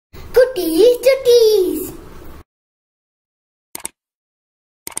Kutties Chutties.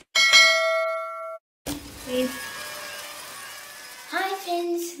 Hi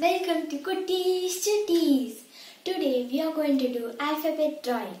friends, welcome to Kutties Chutties. Today we are going to do alphabet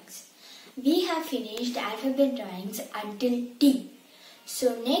drawings. We have finished alphabet drawings until T.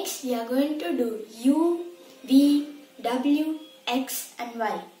 So next we are going to do U, V, W, X and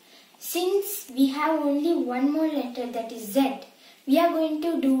Y. Since we have only one more letter, that is Z, we are going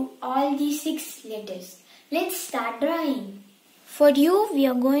to do all these 6 letters. Let's start drawing. For U, we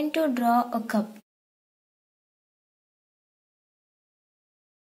are going to draw a cup.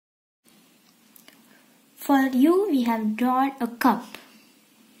 For U, we have drawn a cup.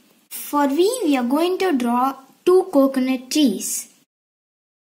 For V, we are going to draw 2 coconut trees.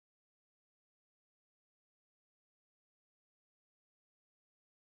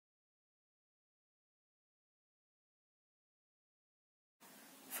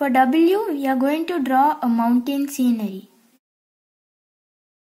 For W, we are going to draw a mountain scenery.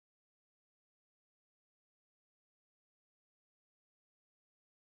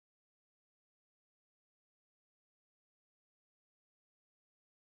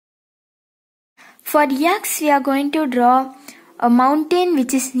 For X, we are going to draw a mountain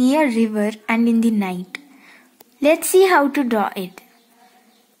which is near river and in the night. Let's see how to draw it.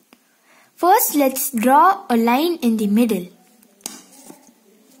 First, let's draw a line in the middle.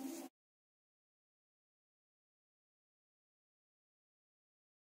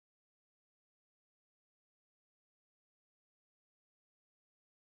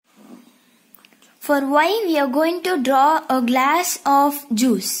 For Y, we are going to draw a glass of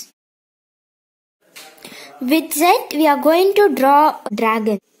juice. With Z, we are going to draw a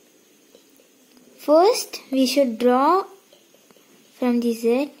dragon. First, we should draw from the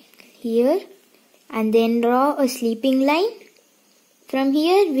Z here and then draw a sleeping line. From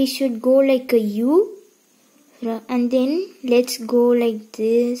here, we should go like a U and then let's go like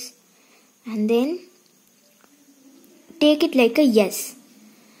this and then take it like a S.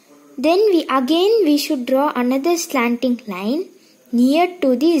 Then we should draw another slanting line near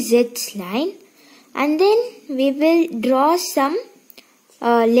to the Z's line, and then we will draw some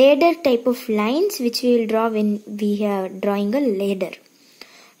ladder type of lines which we will draw when we are drawing a ladder.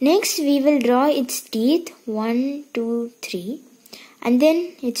 Next we will draw its teeth 1, 2, 3 and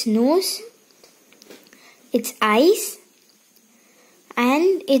then its nose, its eyes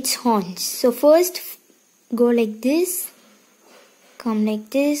and its horns. So first go like this, come like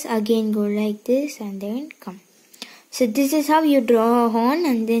this, again go like this and then come. So this is how you draw a horn,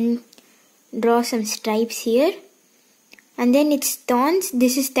 and then draw some stripes here and then its thorns.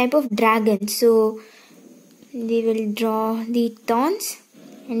 This is type of dragon, so we will draw the thorns,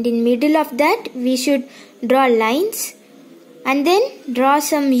 and in middle of that we should draw lines and then draw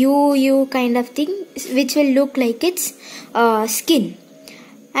some U kind of thing which will look like its skin.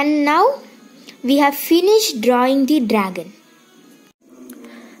 And now we have finished drawing the dragon.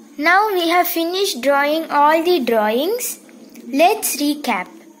 Now we have finished drawing all the drawings. Let's recap.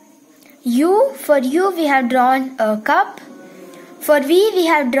 For U we have drawn a cup. For V we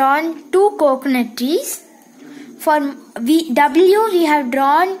have drawn 2 coconut trees. For W we have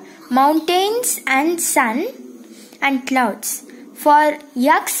drawn mountains and sun and clouds. For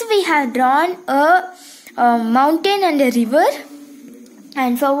X we have drawn a mountain and a river.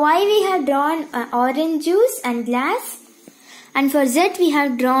 And for Y we have drawn orange juice and glass. And for Z we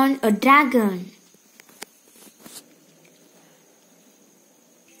have drawn a dragon.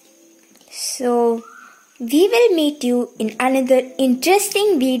 So we will meet you in another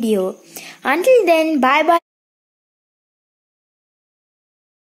interesting video. Until then, bye bye.